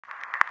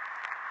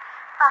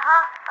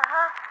Yeah.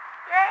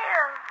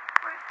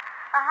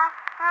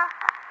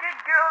 Good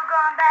girl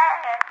gone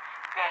bad.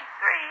 Take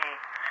three.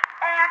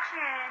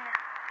 Action.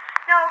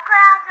 No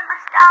clouds in my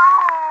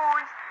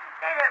stones.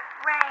 Let it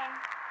rain.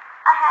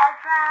 I had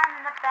drown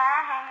in the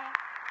bank.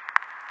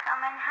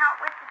 Coming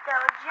out with the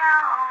Dow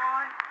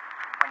Jones.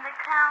 When the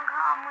clown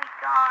come, we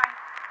gone.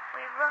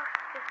 We roast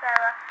the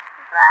fella.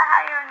 We fly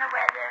higher in the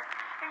weather.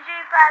 And she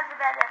flies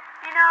the better.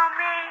 You know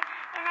me.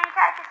 In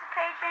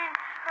anticipation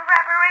for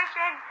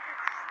reparation.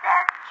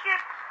 Stack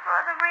chips for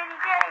the rainy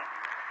day.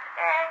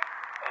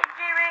 AJ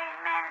Rain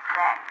Man is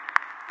back.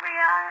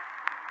 Rihanna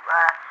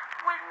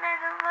with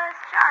Midwest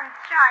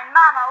Sunshine.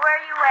 Mama, where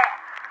you at?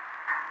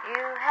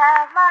 You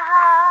have my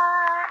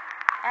heart,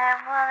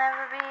 and we'll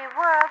never be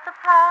worlds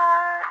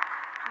apart.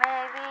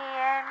 Maybe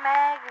in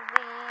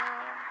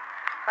magazines,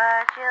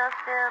 but you'll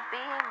still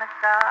be my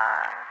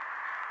star.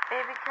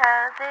 Baby,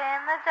 'cause in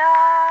the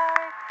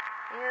dark,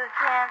 you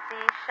can't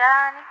see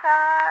shiny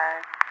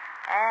cars.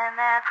 And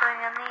that's when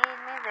you'll need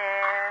me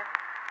there.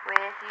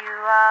 With you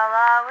I'll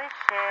always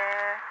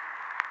share.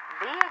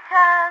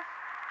 Because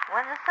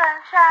when the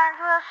sun shines,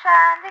 we'll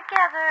shine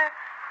together.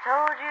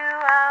 Told you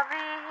I'll be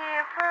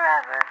here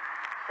forever.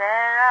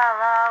 Said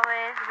I'll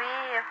always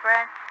be a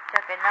friend.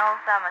 Took an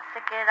oath I'ma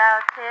stick it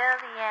out till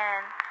the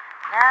end.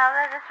 Now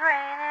that it's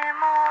raining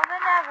more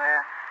than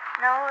ever,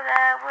 know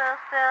that we'll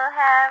still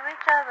have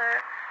each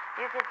other.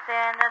 You could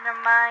stand under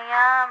my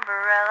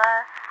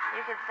umbrella.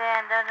 You could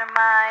stand under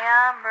my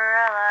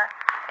umbrella.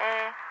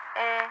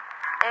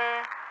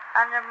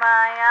 Under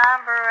my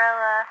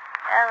umbrella.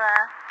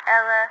 Ella,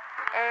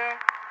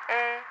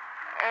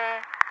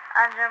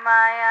 under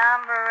my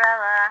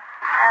umbrella.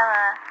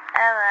 Ella,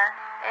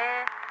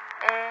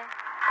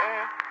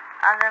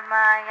 under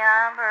my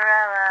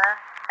umbrella.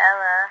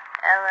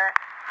 Ella,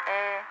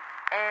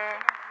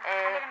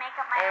 I'm gonna make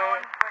up my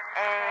own verse.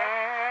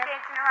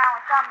 Dancing around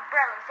with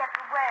umbrellas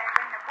everywhere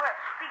in the world.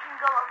 We can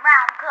go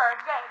around 'cause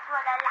that's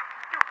what I like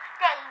to do.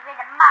 David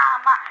and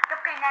Mama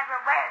looking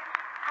everywhere.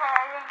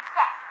 Playing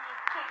sassy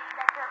kitty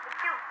like a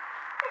do.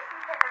 Listen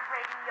to the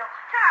radio,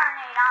 turn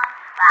it on.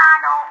 I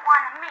don't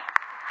wanna miss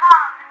this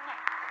harmony.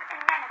 And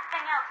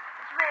anything else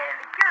is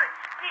really good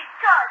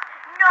because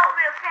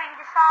we'll sing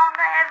the song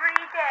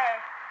every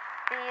day.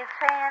 These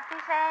fancy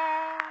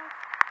things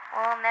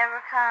will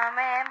never come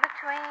in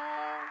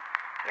between.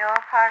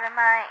 You're part of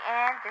my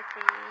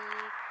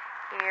entity,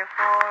 here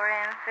for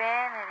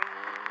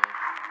infinity.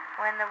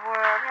 When the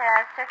world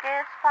has took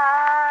its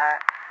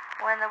part,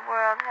 when the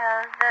world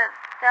has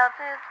dealt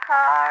its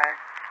cards,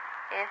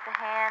 if the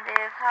hand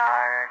is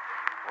hard,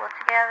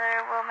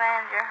 together we'll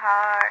mend your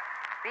heart.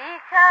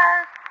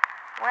 Because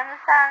when the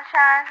sun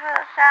shines,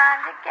 we'll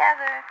shine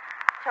together.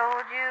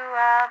 Told you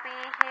I'll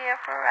be here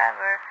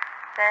forever.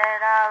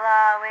 Said I'll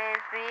always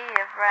be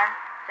a friend.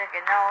 Took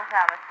an oath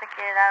I'ma stick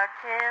it out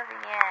till the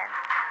end.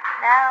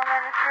 Now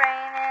that it's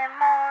raining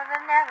more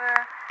than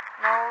ever,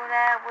 know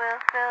that we'll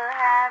still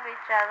have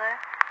each other.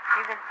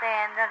 You can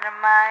stand under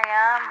my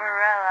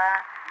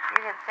umbrella.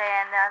 You can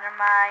stand under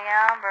my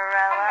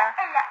umbrella.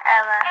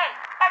 Ella.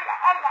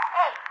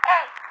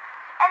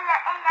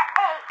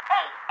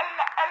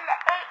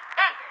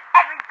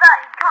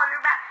 Everybody call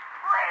around.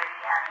 Where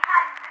are you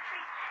hiding the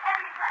trees?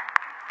 Everybody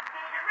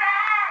get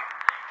around.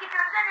 Keep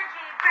those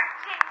energy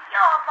bricks in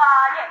your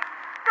body.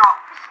 Don't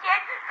be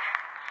scared.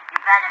 You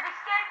better be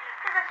scared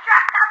 'cause I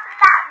struck out the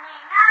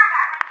lightning. I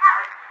got my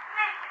powers.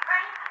 Make it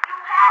rain. You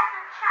have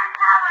sunshine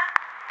powers.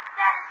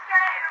 That is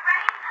scared of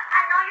rain. I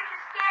know you're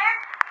just scared.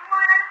 You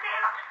want other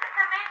people to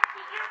come into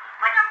you,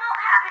 but it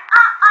won't happen.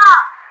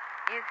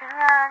 You can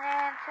run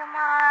into my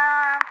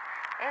arms.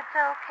 It's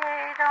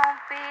okay, don't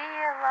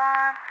be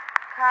alarmed.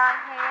 Come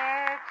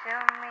here to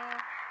me.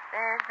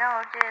 There's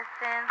no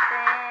distance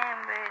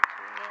in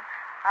between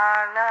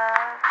our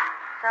love.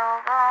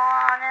 So go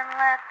on and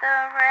let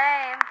the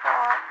rain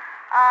pour.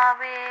 I'll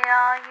be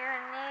all you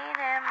need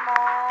and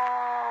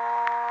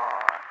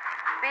more.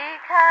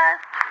 Because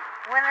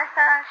when the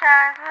sun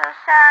shines, we'll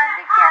shine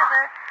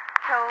together.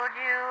 Told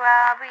you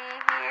I'll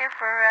be here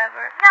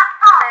forever.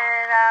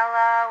 Said I'll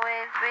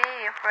always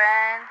be a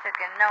friend. Took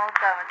an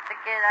oath I'ma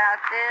stick it out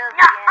till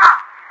the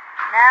end.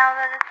 Now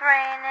that it's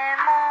raining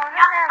more than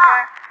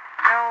ever,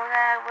 know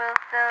that we'll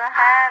still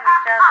have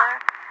each other.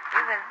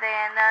 You can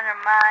stand under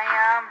my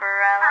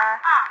umbrella.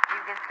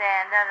 You can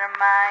stand under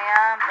my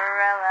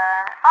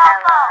umbrella.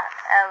 Ella,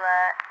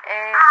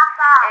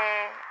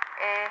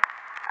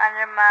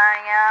 under my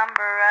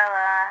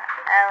umbrella.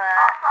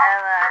 Ella,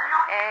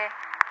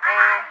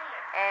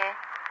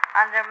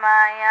 under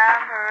my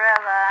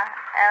umbrella.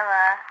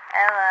 Ella,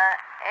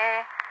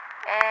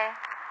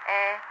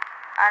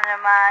 under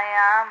my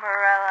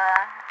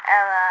umbrella.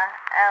 Ella,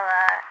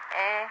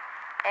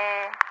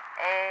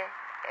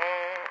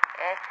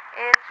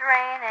 it's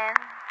raining.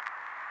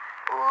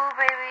 Ooh,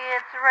 baby,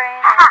 it's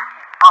raining.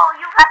 Oh,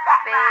 you got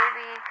that right.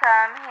 Baby,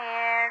 come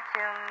here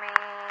to me.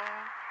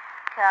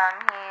 Come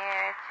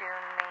here to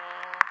me.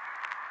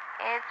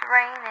 It's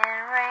raining.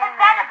 It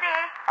better be.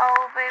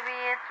 Oh, baby,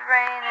 it's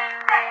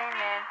raining.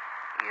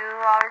 You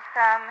always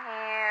come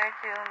here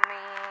to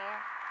me.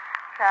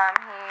 Come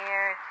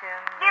here to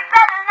me. Get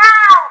better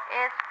now.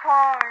 It's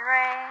pouring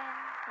rain.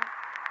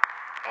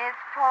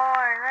 It's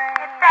pouring rain.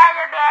 Get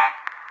better, bitch.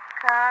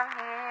 Come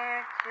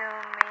here to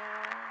me.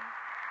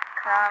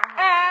 Come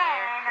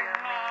here to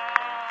me.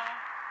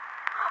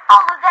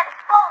 All of that is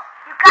false.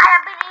 You gotta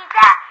believe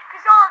that.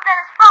 Cause all of that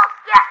is false.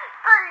 Yeah,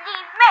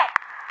 believe me.